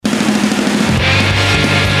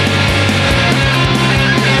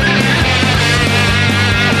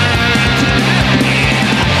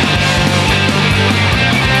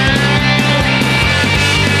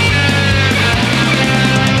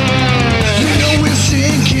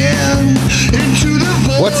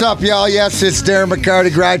up, y'all? Yes, it's Darren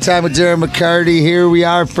McCarty. Grind Time with Darren McCarty. Here we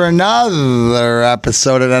are for another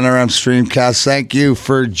episode of NRM Streamcast. Thank you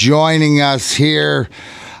for joining us here.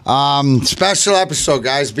 Special episode,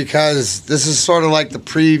 guys, because this is sort of like the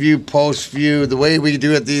preview, post-view. The way we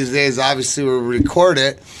do it these days, obviously, we record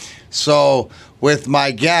it. So, with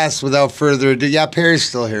my guest, without further ado, yeah, Perry's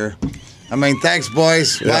still here. I mean, thanks,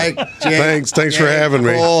 boys. Yeah. Mike, Jay, Thanks for having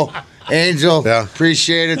Cole, me. Angel,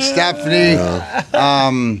 appreciate it. Stephanie,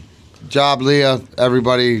 Job, Leah,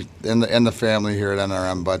 everybody in the family here at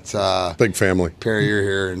NRM. But big family. Perry, you're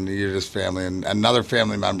here, and you're just family, and another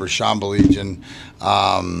family member, Sean Belegian.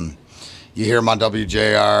 You hear him on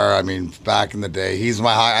WJR. I mean, back in the day, he's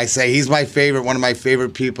my favorite, one of my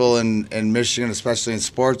favorite people in Michigan, especially in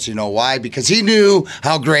sports. You know why? Because he knew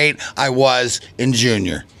how great I was in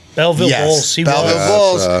junior. Belleville Bulls. Belleville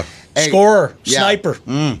Bulls. Scorer, sniper.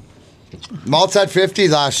 Maltz had 50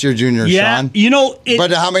 last year, junior, Sean. You know.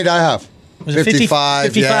 But how many did I have? Was it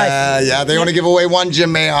 55? Yeah. They only give away one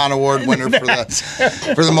Jim Mahon Award winner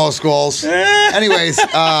for the most goals. Anyways,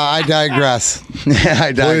 I digress.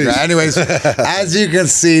 I digress. Anyways, as you can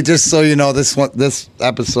see, just so you know, this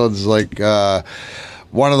episode is like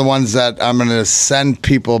one of the ones that I'm going to send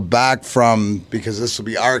people back from, because this will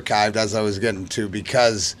be archived, as I was getting to,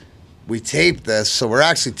 because we taped this. So we're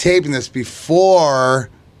actually taping this before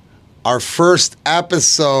our first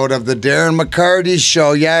episode of the Darren McCarty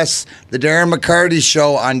Show. Yes, the Darren McCarty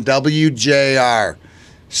Show on WJR,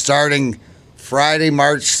 starting Friday,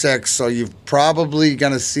 March 6th. So you're probably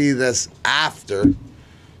going to see this after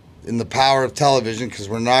in the power of television, because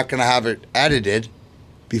we're not going to have it edited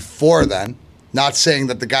before then. Not saying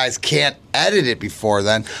that the guys can't edit it before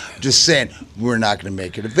then. Just saying we're not going to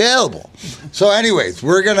make it available. So anyways,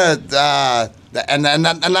 we're going to... And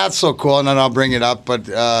that's so cool, and then I'll bring it up. But,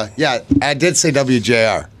 yeah, I did say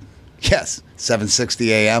WJR. Yes,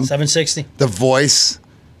 760 AM. 760. The voice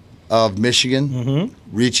of Michigan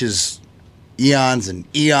reaches eons and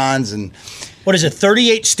eons. And what is it,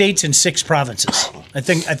 38 states and 6 provinces? I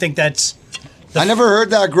think that's... I never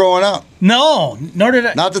heard that growing up. No, nor did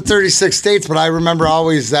I. Not the 36 states, but I remember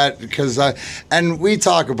always that, because and we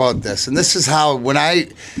talk about this, and this is how,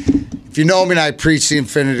 if you know me, I preach the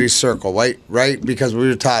infinity circle, right? Because we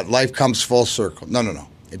were taught life comes full circle. No,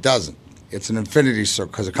 it doesn't. It's an infinity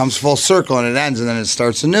circle, because it comes full circle and it ends, and then it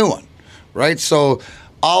starts a new one, right? So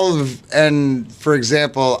and for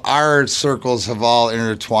example, our circles have all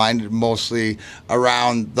intertwined mostly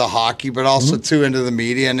around the hockey, but also too into the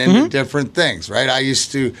media and into different things, right?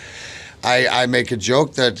 I make a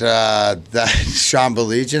joke that Sean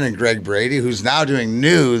Belegian and Greg Brady, who's now doing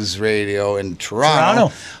news radio in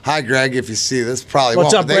Toronto. Hi, Greg, if you see this, probably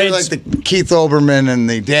What's won't. up, But they were like the Keith Olbermann and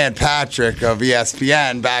the Dan Patrick of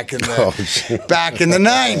ESPN back in the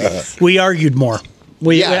 90s. We argued more.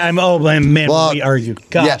 We argued.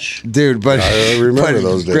 Gosh. Yeah, dude, but I remember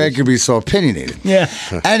those days. Greg could be so opinionated. Yeah.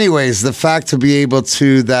 Anyways, the fact to be able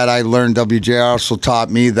to, that I learned WJR also taught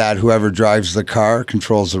me that whoever drives the car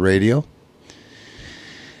controls the radio.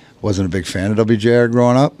 Wasn't a big fan of WJR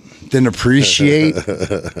growing up. Didn't appreciate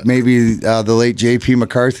maybe the late J.P.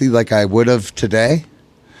 McCarthy like I would have today.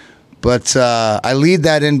 But I lead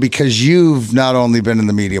that in because you've not only been in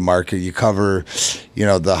the media market, you cover,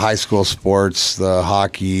 the high school sports, the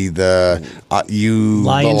hockey, Lions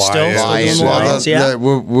Lions, yeah.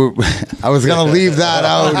 I was going to leave that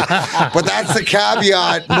out, but that's the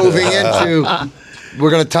caveat moving into. We're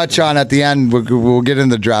going to touch on at the end. We'll get in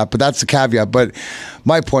the draft, but that's the caveat. But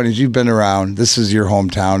my point is, you've been around. This is your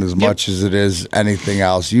hometown as much as it is anything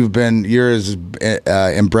else. You're as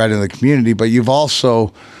inbred in the community, but you've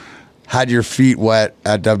also had your feet wet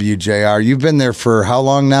at WJR. You've been there for how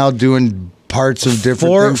long now, doing parts of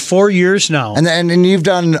different things? 4 years now. And you've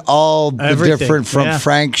done all the different, from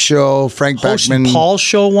Frank Beckman. Paul's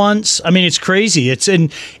show once. I mean, it's crazy.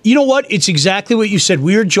 And you know what? It's exactly what you said.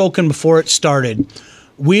 We were joking before it started.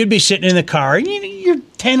 We'd be sitting in the car. You're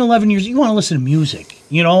 10, 11 years. You want to listen to music,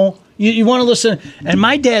 You want to listen. And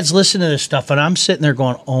my dad's listening to this stuff, and I'm sitting there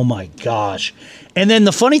going, oh, my gosh. And then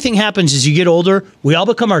the funny thing happens is you get older, we all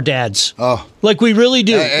become our dads. Oh. Like we really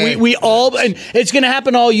do. We all, and it's going to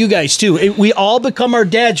happen to all you guys too. We all become our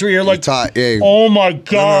dads where you're like, oh my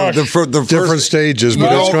gosh. The different stages,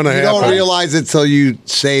 but it's going to happen. You don't realize it till you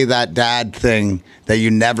say that dad thing that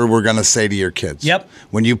you never were going to say to your kids. Yep.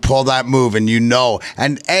 When you pull that move and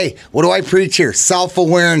and hey, what do I preach here?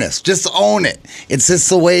 Self-awareness. Just own it. It's just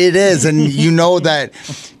the way it is. And you know that,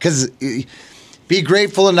 because be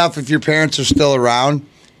grateful enough if your parents are still around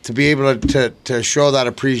to be able to show that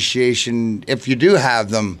appreciation if you do have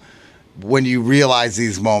them when you realize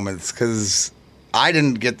these moments, because I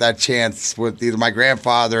didn't get that chance with either my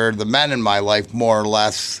grandfather or the men in my life, more or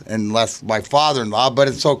less, and less my father-in-law. But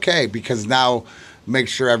it's okay because now make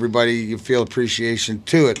sure everybody you feel appreciation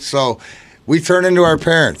to it. So we turn into our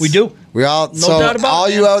parents. We do. We all. No doubt about all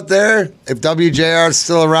it, you out there, if WJR is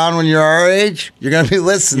still around when you're our age, you're gonna be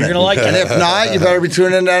listening. You're gonna like it. And if not, you better be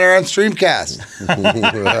tuning in on our own Streamcast.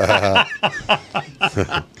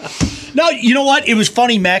 No, you know what? It was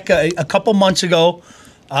funny, Mac. A couple months ago,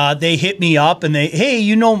 they hit me up and hey,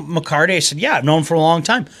 you know McCarty? I said, yeah, I've known him for a long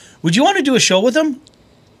time. Would you want to do a show with him?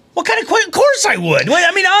 What kind of question? Of course I would.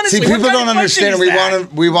 I mean, honestly, see, people don't understand. We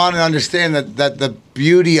want want to understand that the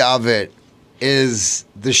beauty of it is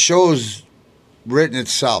the show's written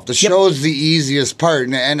itself. The show's the easiest part,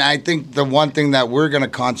 and I think the one thing that we're going to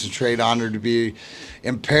concentrate on are to be the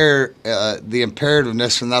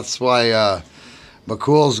imperativeness, and that's why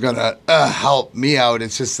McCool's going to help me out.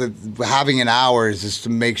 It's just that having an hour is just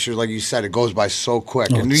to make sure, like you said, it goes by so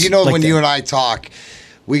quick. And you know, like when you and I talk,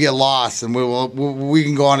 we get lost and we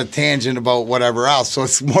can go on a tangent about whatever else. So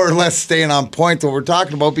it's more or less staying on point to what we're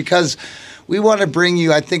talking about because we want to bring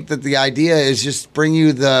you, I think that the idea is just bring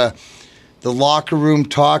you the locker room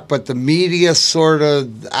talk, but the media sort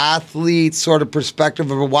of athlete sort of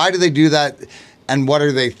perspective of why do they do that and what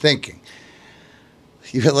are they thinking?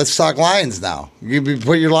 Let's talk Lions now. You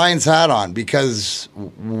put your Lions hat on because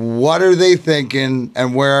what are they thinking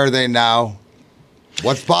and where are they now?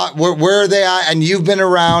 Where are they at? And you've been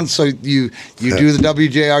around, so you do the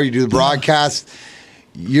WJR, you do the broadcast.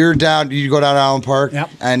 You're down. You go down to Allen Park,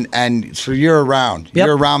 and so you're around. Yep.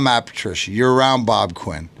 You're around Matt Patricia. You're around Bob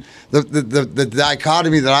Quinn. The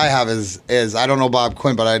dichotomy that I have is I don't know Bob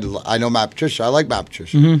Quinn, but I know Matt Patricia. I like Matt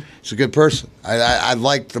Patricia. Mm-hmm. He's a good person. I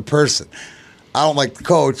like the person. I don't like the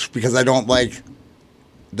coach because I don't like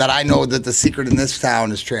that. I know that the secret in this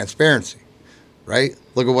town is transparency. Right?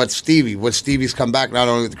 Look at what Stevie's come back, not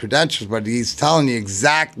only with the credentials, but he's telling you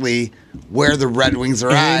exactly where the Red Wings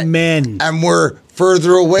are at. Amen. And we're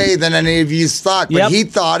further away than any of you thought. But he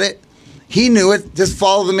thought it. He knew it. Just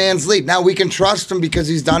follow the man's lead. Now we can trust him because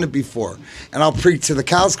he's done it before. And I'll preach to the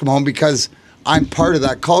cows come home because I'm part of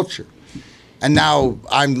that culture. And now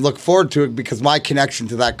I look forward to it because my connection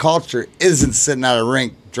to that culture isn't sitting at a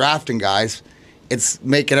rink drafting guys. It's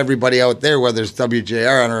making everybody out there, whether it's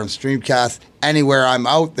WJR on our Streamcast, anywhere I'm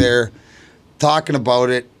out there talking about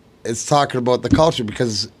it, it's talking about the culture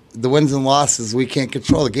because the wins and losses we can't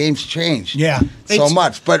control. The game's changed so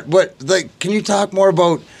much. But can you talk more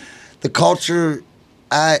about the culture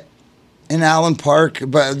in Allen Park,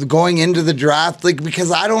 but going into the draft?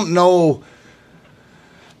 Because I don't know.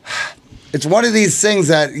 It's one of these things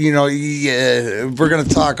that, we're going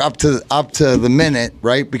to talk up to the minute,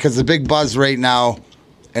 right? Because the big buzz right now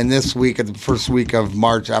and this week, at the first week of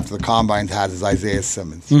March after the Combines had is Isaiah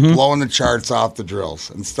Simmons, blowing the charts off the drills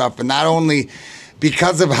and stuff. And not only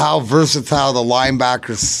because of how versatile the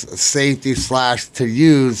linebacker safety / to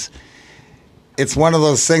use, it's one of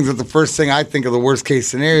those things that the first thing I think of the worst case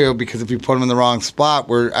scenario, because if you put him in the wrong spot,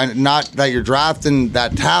 where not that you're drafting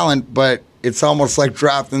that talent, but it's almost like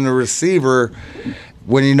drafting the receiver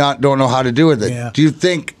when you don't know how to do with it. Yeah. Do you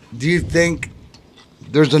think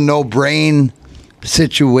there's a no-brain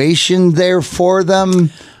situation there for them?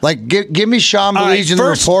 Like, give me Sean Baligian, the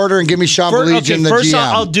reporter, and give me Sean Baligian, the GM. First,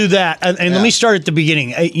 I'll do that. And let me start at the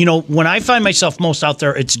beginning. When I find myself most out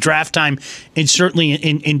there, it's draft time and certainly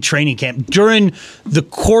in training camp. During the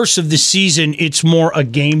course of the season, it's more a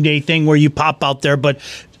game day thing where you pop out there. But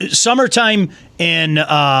summertime and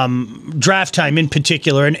draft time in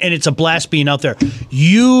particular, and it's a blast being out there.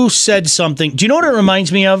 You said something. Do you know what it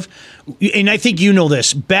reminds me of? And I think you know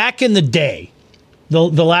this. Back in the day,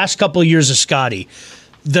 the last couple of years of Scotty,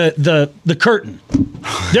 the curtain.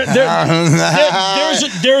 There's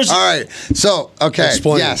all right. So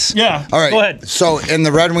Explain. Yes. Yeah. All right. Go ahead. So in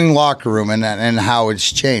the Red Wing locker room and how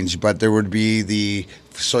it's changed, but there would be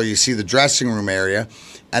so you see the dressing room area,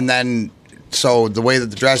 and then so the way that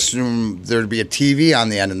the dressing room, there'd be a TV on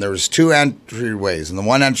the end, and there was two entryways, and the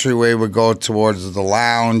one entryway would go towards the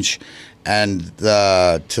lounge and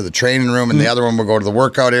to the training room, and the other one would go to the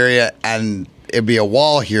workout area, and it'd be a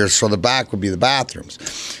wall here, so the back would be the bathrooms.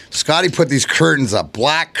 Scotty put these curtains up,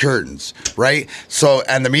 black curtains, right? So,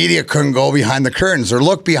 and the media couldn't go behind the curtains or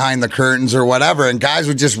look behind the curtains or whatever, and guys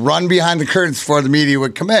would just run behind the curtains before the media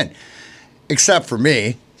would come in, except for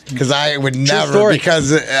me. Because I would never,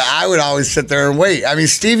 because I would always sit there and wait. I mean,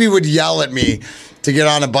 Stevie would yell at me to get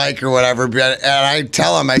on a bike or whatever. And I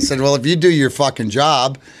tell him, I said, well, if you do your fucking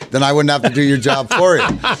job, then I wouldn't have to do your job for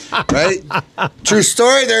you. Right? True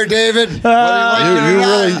story there, David.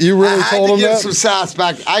 You really told him that? Give some sass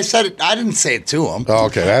back. I said it. I didn't say it to him. Oh,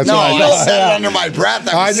 okay, that's no, what I said it under my breath.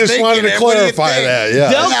 I just wanted to clarify that. Yeah,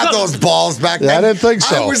 I didn't have those balls back then. I didn't think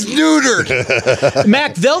so. I was neutered.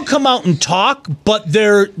 Mac, they'll come out and talk, but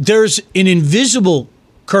there's an invisible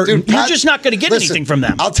curtain. Dude, you're just not going to get anything from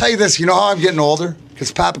them. I'll tell you this. You know how I'm getting older?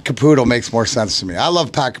 Because Pat Caputo makes more sense to me. I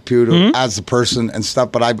love Pat Caputo as a person and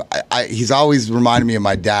stuff, but he's always reminded me of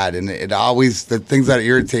my dad, and the things that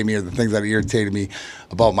irritate me are the things that irritated me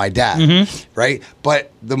about my dad, right?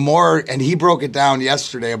 But the more, and he broke it down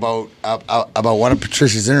yesterday about one of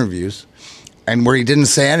Patricia's interviews, and where he didn't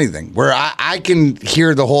say anything, where I can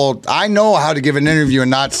hear the whole, I know how to give an interview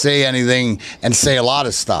and not say anything and say a lot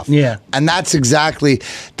of stuff. Yeah. And that's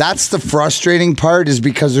the frustrating part, is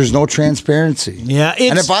because there's no transparency. Yeah.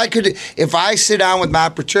 And if I sit down with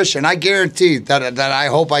Matt Patricia, and I guarantee that I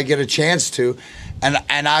hope I get a chance to, and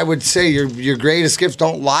I would say your greatest gift,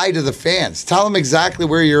 don't lie to the fans. Tell them exactly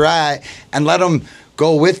where you're at and let them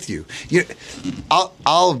go with you.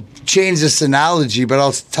 I'll change this analogy, but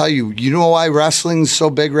I'll tell you, you know why wrestling's so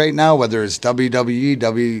big right now, whether it's WWE,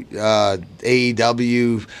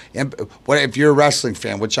 AEW, if you're a wrestling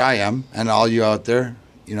fan, which I am, and all you out there,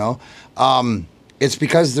 it's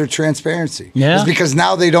because they're transparency. Yeah. It's because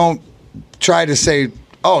now they don't try to say,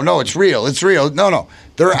 oh, no, it's real. No.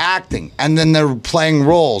 They're acting, and then they're playing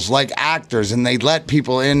roles like actors, and they let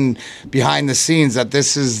people in behind the scenes that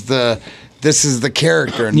this is the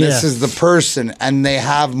character, and this is the person, and they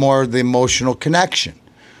have more of the emotional connection,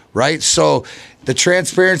 right? So the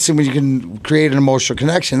transparency, when you can create an emotional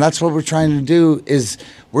connection, that's what we're trying to do.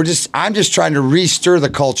 I'm just trying to re-stir the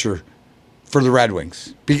culture for the Red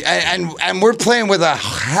Wings, and we're playing with a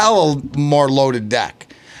hell more loaded deck.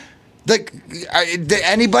 Like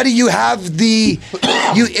anybody,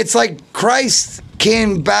 it's like Christ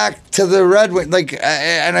came back to the Red Wings,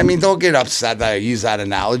 and I mean, don't get upset that I use that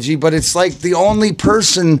analogy, but it's like the only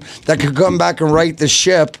person that could come back and right the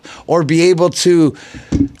ship or be able to.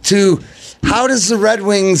 How does the Red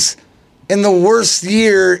Wings, in the worst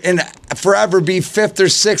year in forever, be 5th or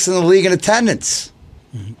 6th in the league in attendance?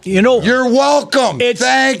 You're welcome.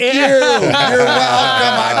 Thank you. You're welcome.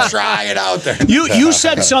 I'm trying out there. You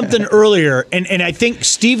said something earlier, and I think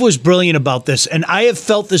Steve was brilliant about this, and I have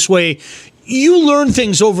felt this way. You learn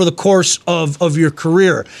things over the course of your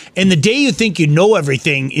career, and the day you think you know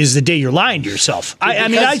everything is the day you're lying to yourself.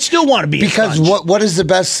 I still want to be because what is the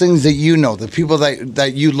best things that you know, the people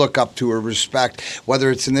that you look up to or respect,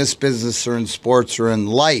 whether it's in this business or in sports or in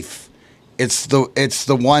life, it's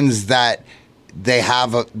the ones that they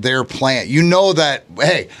have their plan. You know that,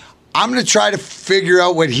 hey, I'm going to try to figure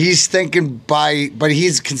out what he's thinking but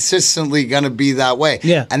he's consistently going to be that way.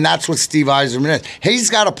 Yeah. And that's what Steve Yzerman is. He's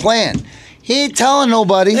got a plan. He ain't telling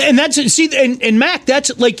nobody. And that's, and Mac,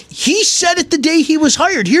 that's like, he said it the day he was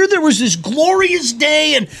hired. Here there was this glorious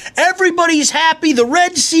day and everybody's happy, the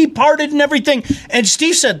Red Sea parted and everything. And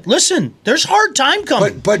Steve said, listen, there's hard time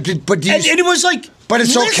coming. But and it was like, but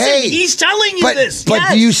it's okay. He's telling you this.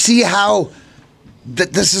 But do you see how...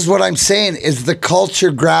 This is what I'm saying, is the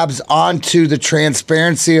culture grabs onto the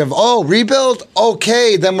transparency of, rebuild?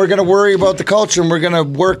 Okay, then we're going to worry about the culture, and we're going to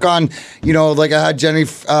work on, like I had Jenny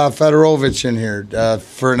Fedorovich in here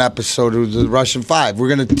for an episode of the Russian Five.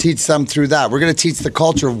 We're going to teach them through that. We're going to teach the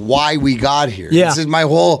culture of why we got here. Yeah. This is my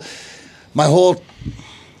whole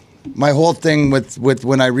thing with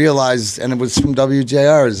when I realized, and it was from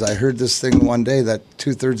WJR, is I heard this thing one day that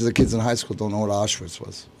 2/3 of the kids in high school don't know what Auschwitz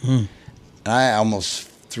was. And I almost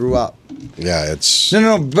threw up. Yeah, it's...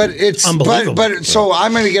 No, but it's... Unbelievable. But so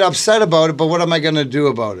I'm going to get upset about it, but what am I going to do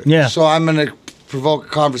about it? Yeah. So I'm going to provoke a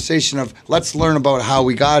conversation of, let's learn about how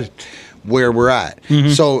we got where we're at.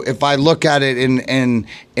 So if I look at it in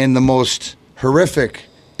the most horrific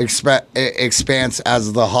expanse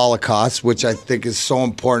as the Holocaust, which I think is so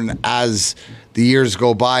important as the years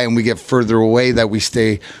go by and we get further away, that we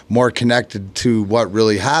stay more connected to what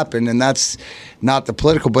really happened. And that's not the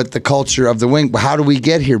political, but the culture of the wing. How do we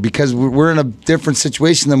get here? Because we're in a different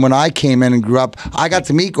situation than when I came in and grew up. I got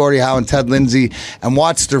to meet Gordie Howe and Ted Lindsay and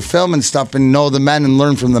watch their film and stuff and know the men and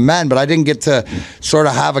learn from the men, but I didn't get to sort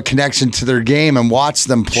of have a connection to their game and watch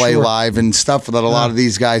them play live and stuff that a lot of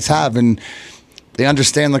these guys have. And they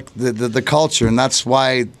understand the culture, and that's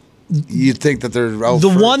why you think that they're out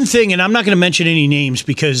first. One thing, and I'm not going to mention any names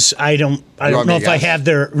because I don't know if I have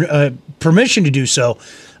their permission to do so.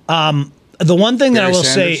 The one thing that I will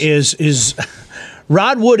say is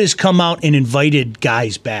Rod Wood has come out and invited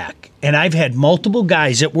guys back. and I've had multiple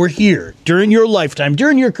guys that were here during your lifetime,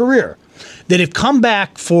 during your career, that have come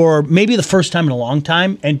back for maybe the first time in a long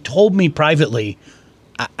time and told me privately,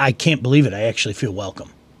 I can't believe it. I actually feel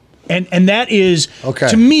welcome. And that is,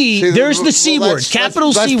 to me, there's the C word,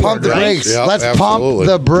 capital C word. Pump the brakes. Yep, let's absolutely.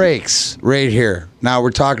 pump the brakes right here. Now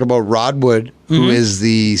we're talking about Rod Wood, who is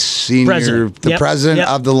the senior, president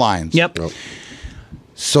of the Lions. Yep.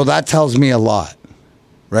 So that tells me a lot,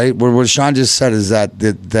 right? What Sean just said is that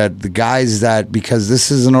the guys that, because this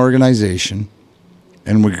is an organization,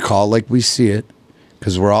 and we call it like we see it,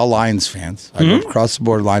 because we're all Lions fans. I go across the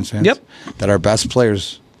board, Lions fans. Yep. That our best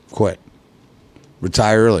players quit.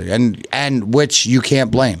 Retire early, and which you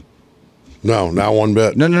can't blame. No, not one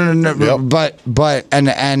bit. No. Yep. But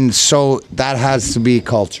so that has to be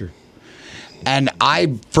culture. And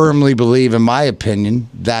I firmly believe, in my opinion,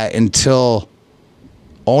 that until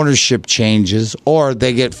ownership changes or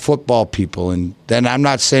they get football people, and then I'm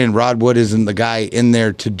not saying Rod Wood isn't the guy in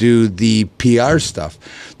there to do the PR stuff.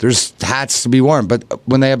 There's hats to be worn, but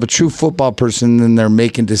when they have a true football person and they're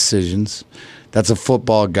making decisions, that's a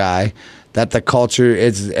football guy. That the culture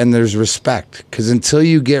is, and there's respect. Because until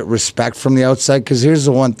you get respect from the outside, because here's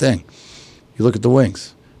the one thing. You look at the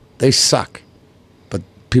Wings. They suck. But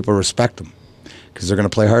people respect them. Because they're going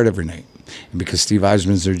to play hard every night. And because Steve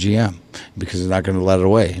Eisman's their GM. And because they're not going to let it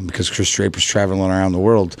away. And because Chris Draper's traveling around the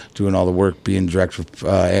world doing all the work, being director of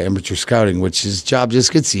amateur scouting, which his job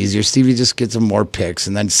just gets easier. Stevie just gets him more picks.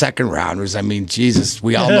 And then second rounders. I mean, Jesus,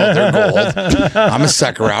 we all know they're gold. I'm a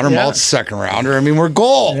second rounder. Malt's a second rounder. I mean, we're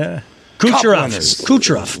gold. Yeah.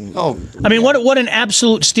 Kucherov. Oh, I mean, what an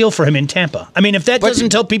absolute steal for him in Tampa. I mean, if that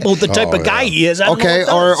doesn't tell people the type of guy he is, I don't know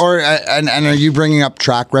what does. and are you bringing up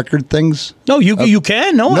track record things? No, you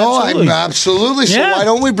can. No, absolutely. Absolutely. So why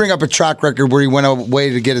don't we bring up a track record where he went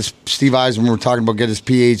away to get his, Steve Eisman, we're talking about, get his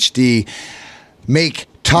PhD, make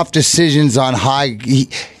tough decisions on high.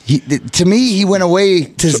 To me, he went away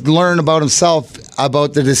to learn about himself,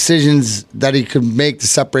 about the decisions that he could make to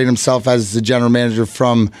separate himself as the general manager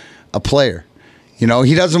from a player. You know,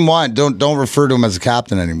 he doesn't want, don't refer to him as a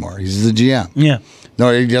captain anymore. He's the GM. Yeah.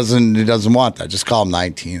 No, he doesn't want that. Just call him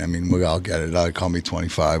 19. I mean, we all get it. Call me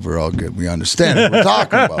 25. We're all good. We understand what we're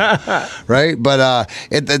talking about. Right? But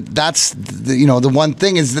that's the one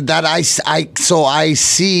thing is that I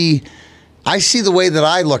see the way that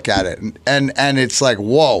I look at it, and it's like,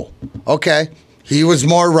 whoa, okay. He was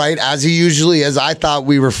more right, as he usually is. I thought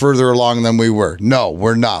we were further along than we were. No,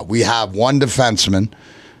 we're not. We have one defenseman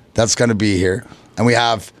that's going to be here, and we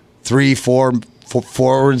have 3-4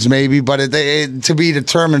 forwards maybe, but it to be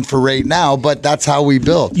determined for right now, but that's how we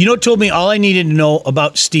build. You know what told me all I needed to know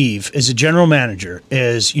about Steve as a general manager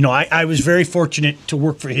is, I was very fortunate to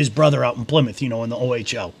work for his brother out in Plymouth, in the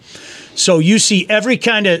OHL. So you see every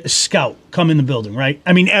kind of scout come in the building, right?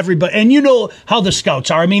 I mean, everybody. And you know how the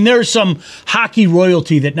scouts are. I mean, there's some hockey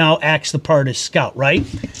royalty that now acts the part as scout, right?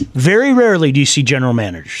 Very rarely do you see general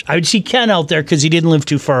managers. I would see Ken out there because he didn't live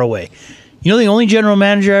too far away. You know the only general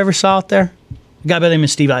manager I ever saw out there? A guy by the name of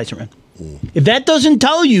Steve Yzerman. If that doesn't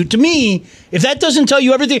tell you, to me,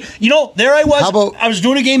 everything, there I was. I was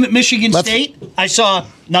doing a game at Michigan State. I saw,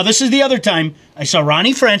 now this is the other time, I saw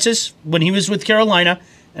Ronnie Francis when he was with Carolina,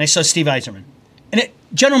 and I saw Steve Yzerman. And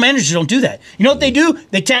general managers don't do that. You know what they do?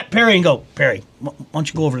 They tap Perry and go, Perry, why don't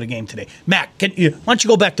you go over the game today? Mac, why don't you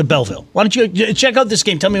go back to Belleville? Why don't you check out this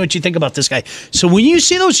game? Tell me what you think about this guy. So when you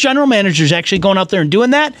see those general managers actually going out there and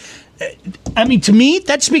doing that, I mean, to me,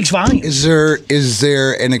 that speaks volumes. Is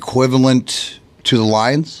there an equivalent to the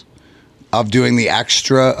Lions of doing the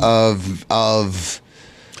extra of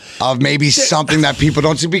maybe something that people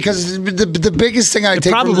don't see? Because the biggest thing I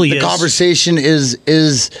take from the conversation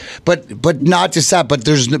is but not just that, but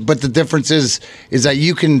the difference is that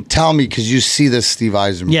you can tell me because you see this Steve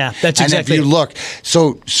Yzerman. Yeah, that's exactly. And if you look,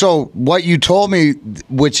 so what you told me,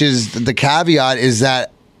 which is the caveat, is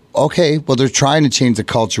that, okay, well, they're trying to change the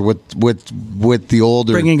culture with the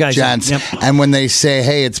older bringing guys gents, yep. And when they say,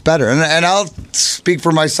 "Hey, it's better," and I'll speak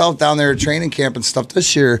for myself down there at training camp and stuff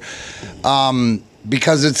this year,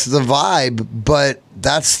 because it's the vibe. But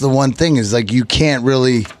that's the one thing is like you can't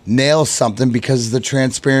really nail something because the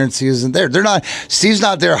transparency isn't there. Steve's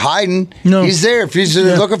not there hiding. No, he's there if he's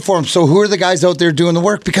looking for him. So who are the guys out there doing the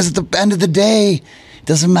work? Because at the end of the day, it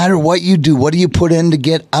doesn't matter what you do. What do you put in to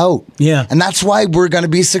get out? Yeah. And that's why we're going to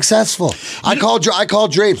be successful. I called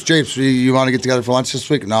Drapes. Drapes, you want to get together for lunch this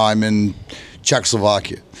week? No, I'm in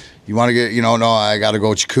Czechoslovakia. You want to get, no, I got to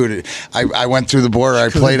go Chukuta. I went through the border. I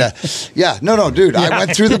played dude. I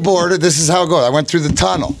went through the border. This is how it goes. I went through the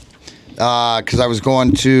tunnel because I was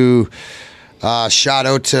going to Shout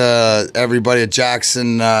out to everybody at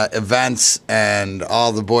Jackson Events and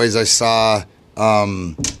all the boys I saw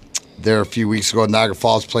there a few weeks ago at Niagara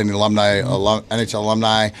Falls playing the NHL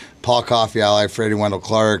alumni. Paul Coffey, Ally, Freddie Wendell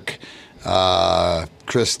Clark,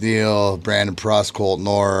 Chris Neal, Brandon Pruss, Colton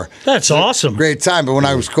Orr. That's awesome. Great time. But when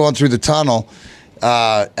I was going through the tunnel,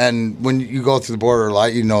 and when you go through the border a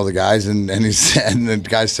lot, you know the guys, and the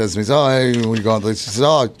guy says to me, "Oh, hey, when you going?" He says,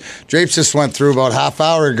 "Oh, Drapes just went through about half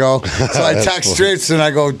hour ago." So I text Drapes and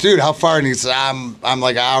I go, "Dude, how far?" And he says, "I'm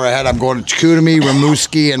like an hour ahead. I'm going to Chicoutimi,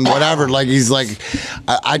 Rimouski, and whatever." Like he's like,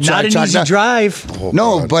 I try not an easy drive.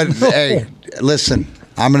 No, but hey, listen,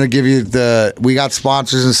 I'm gonna give you we got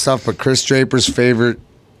sponsors and stuff, but Chris Draper's favorite.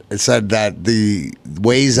 It said that the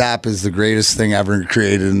Waze app is the greatest thing ever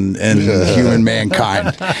created in human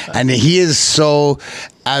mankind. And he is so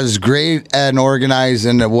as great and organized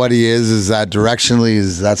in what he is that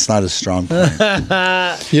directionally that's not a strong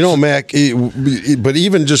point. You know, Mac, but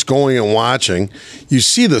even just going and watching, you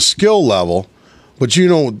see the skill level, but you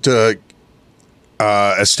know, to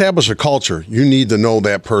establish a culture, you need to know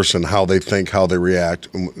that person, how they think, how they react.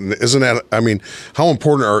 Isn't that, I mean, how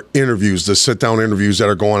important are interviews, the sit-down interviews that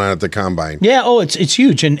are going on at the Combine? Yeah, it's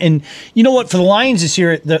huge. And you know what, for the Lions this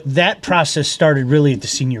year, that process started really at the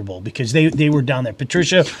Senior Bowl because they were down there.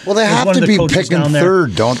 Patricia Well, they have to be picking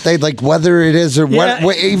third, don't they? Like whether it is or what,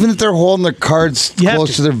 even if they're holding their cards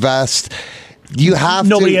close to their vest, you have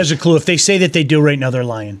Nobody has a clue. If they say that they do right now, they're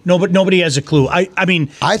lying. Nobody has a clue. I mean,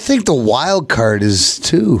 I think the wild card is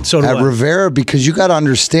too so at Rivera because you got to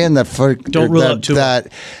understand that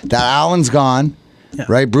that Allen's gone,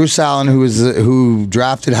 right? Bruce Allen, who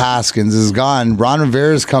drafted Haskins, is gone. Ron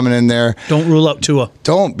Rivera's coming in there. Don't rule out Tua.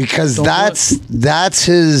 Because that's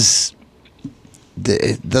his.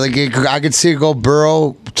 I could see it go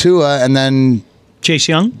Burrow, Tua, and then Chase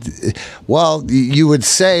Young? Well, you would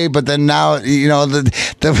say, but then now, you know,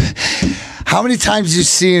 how many times you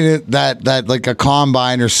seen it that like a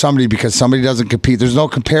combine or somebody because somebody doesn't compete? There's no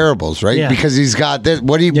comparables, right? Yeah. Because he's got this.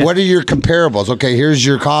 What are your comparables? Okay, here's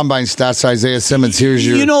your combine stats, Isaiah Simmons. Here's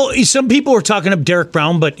your. You know, some people were talking up Derek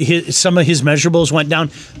Brown, but some of his measurables went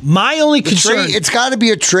down. My only concern, it's got to be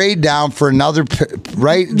a trade down for another,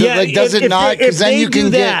 right? Yeah, like, does it not? Because then you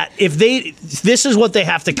can get. This is what they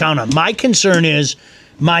have to count on. My concern is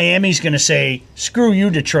Miami's going to say, screw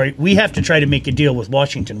you, Detroit. We have to try to make a deal with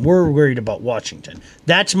Washington. We're worried about Washington.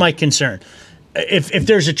 That's my concern. If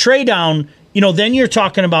there's a trade down, you know, then you're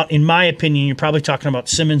talking about, in my opinion, you're probably talking about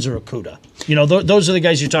Simmons or Okudah. You know, those are the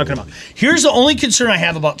guys you're talking about. Here's the only concern I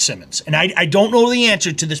have about Simmons, and I don't know the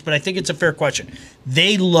answer to this, but I think it's a fair question.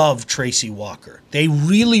 They love Tracy Walker. They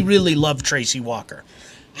really, really love Tracy Walker.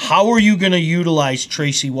 How are you going to utilize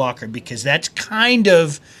Tracy Walker? Because that's kind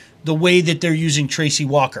of the way that they're using Tracy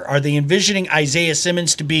Walker. Are they envisioning Isaiah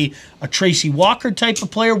Simmons to be a Tracy Walker type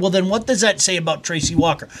of player? Well, then what does that say about Tracy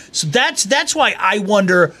Walker? So that's why I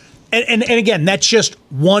wonder, and again, that's just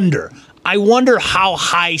wonder. I wonder how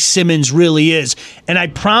high Simmons really is. And I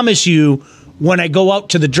promise you, when I go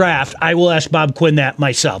out to the draft, I will ask Bob Quinn that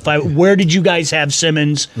myself. Where did you guys have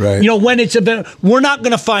Simmons? Right. You know, when it's we're not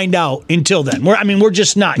going to find out until then. We're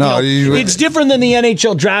just not. No, it's different than the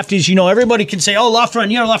NHL draft is. You know, everybody can say, "Oh,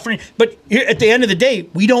 Lafreniere," but at the end of the day,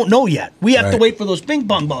 we don't know yet. We have to wait for those ping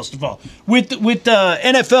pong balls to fall. With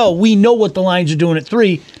NFL, we know what the Lions are doing at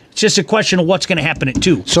 3. It's just a question of what's going to happen at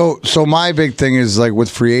 2. So my big thing is like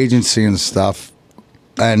with free agency and stuff,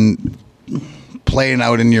 and playing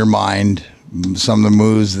out in your mind some of the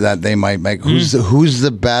moves that they might make. Who's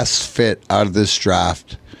the best fit out of this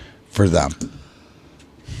draft for them?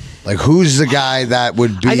 Like, who's the guy that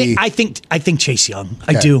would be? I think Chase Young.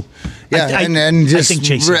 I do. Yeah, I think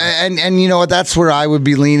Chase Young. And you know what? That's where I would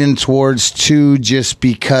be leaning towards too, just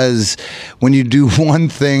because when you do one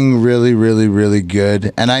thing really, really, really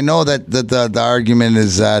good, and I know that the argument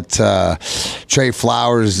is that Trey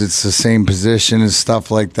Flowers, it's the same position and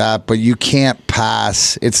stuff like that, but you can't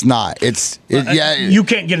pass. It's not. You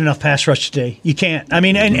can't get enough pass rush today. You can't. I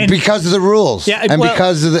mean, and because of the rules. Yeah, and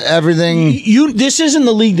because of everything. This isn't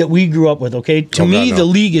the league that we grew up with. Okay, to me, the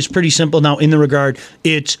league is pretty simple now. In the regard,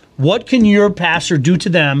 it's what can your passer do to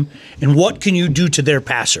them, and what can you do to their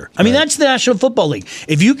passer? I mean, that's the National Football League.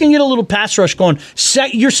 If you can get a little pass rush going,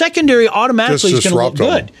 your secondary automatically is going to look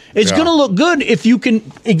good. It's going to look good if you can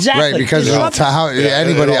right, because how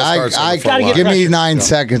anybody. I gotta get give me 9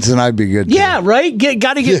 seconds and I'd be good. Yeah, right.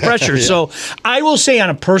 Got to get pressure. Yeah. So I will say, on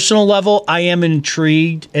a personal level, I am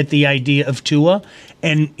intrigued at the idea of Tua.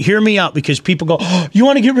 And hear me out, because people go, oh, you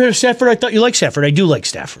want to get rid of Stafford? I thought you liked Stafford. I do like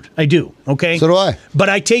Stafford. I do. Okay. So do I. But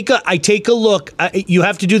I take a look. You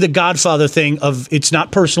have to do the Godfather thing of it's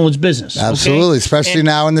not personal, it's business. Absolutely, okay? especially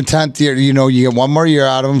now in the 10th year. You get one more year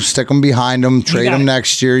out of him, stick him behind him, trade him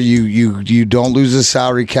next year. You don't lose the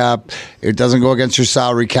salary cap. It doesn't go against your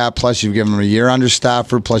salary cap. Plus, you've given him a year under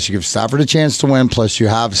Stafford. Plus, you give Stafford a chance to win. Plus, you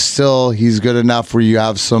have he's good enough where you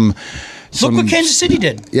have some. Look what Kansas City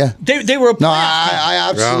did. Yeah. They were a playoff team. I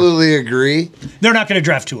absolutely agree. They're not going to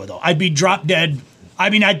draft Tua, though. I'd be drop dead. I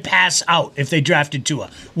mean, I'd pass out if they drafted Tua.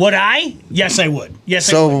 Would I? Yes, I would.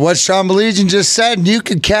 So what Sean Baligian just said, you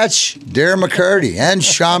could catch Darren McCurdy and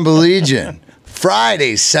Sean Baligian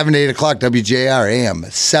Fridays, 7 to 8 o'clock, WJR AM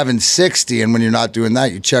 760. And when you're not doing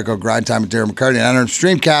that, you check out Grind Time with Darren McCurdy and enter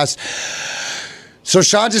Streamcast. So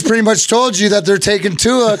Sean just pretty much told you that they're taking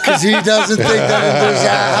Tua because he doesn't think that there's a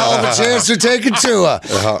hell of a chance they're taking Tua.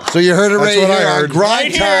 So you heard it right here on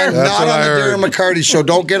Grind Time, not on the Darren McCarty Show.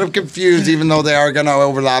 Don't get them confused, even though they are going to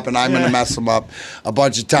overlap and I'm going to mess them up a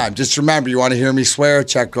bunch of times. Just remember, you want to hear me swear,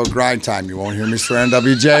 check out Grind Time. You won't hear me swear on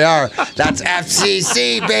WJR. That's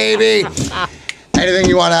FCC, baby. Anything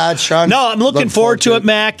you want to add, Sean? No, I'm looking forward to it,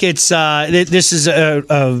 Mac. It's this is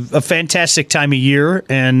a fantastic time of year,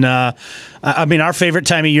 and I mean, our favorite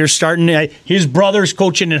time of year starting. His brother's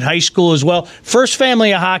coaching in high school as well. First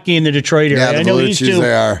family of hockey in the Detroit area. Yeah, I know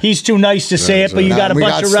he's too nice to say it, but you got a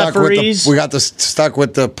bunch of referees. We got stuck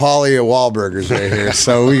with the Paulie at Wahlburgers right here,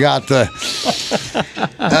 so we got the.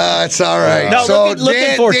 It's all right. No, so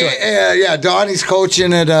looking forward to it. Yeah, Donnie's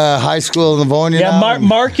coaching at high school in Livonia. Yeah,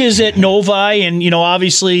 Mark is at Novi, and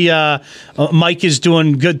obviously Mike is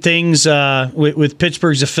doing good things with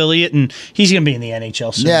Pittsburgh's affiliate, and he's going to be in the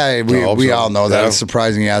NHL soon. Yeah, we all know that. It's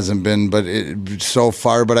surprising he hasn't been, but so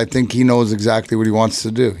far. But I think he knows exactly what he wants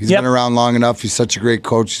to do. He's been around long enough. He's such a great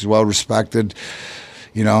coach. He's well respected.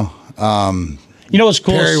 What's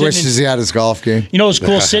cool? Perry wishes he had his golf game. What's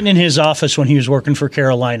cool? Sitting in his office when he was working for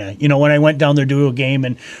Carolina. When I went down there to do a game,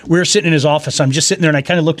 and we were sitting in his office. I'm just sitting there, and I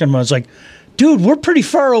kind of looked at him. I was like, dude, we're pretty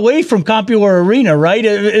far away from CompuWare Arena, right?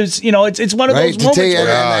 It's one of those moments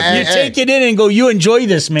where you take it in and go, you enjoy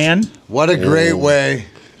this, man. What a great way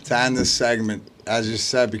to end this segment, as you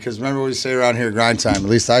said, because remember what we say around here, Grind Time, at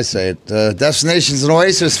least I say it. Destination's an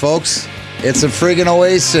oasis, folks. It's a friggin'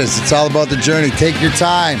 oasis. It's all about the journey. Take your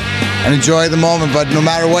time and enjoy the moment, but no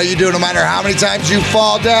matter what you do, no matter how many times you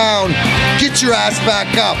fall down, get your ass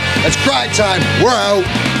back up. It's Grind Time. We're out.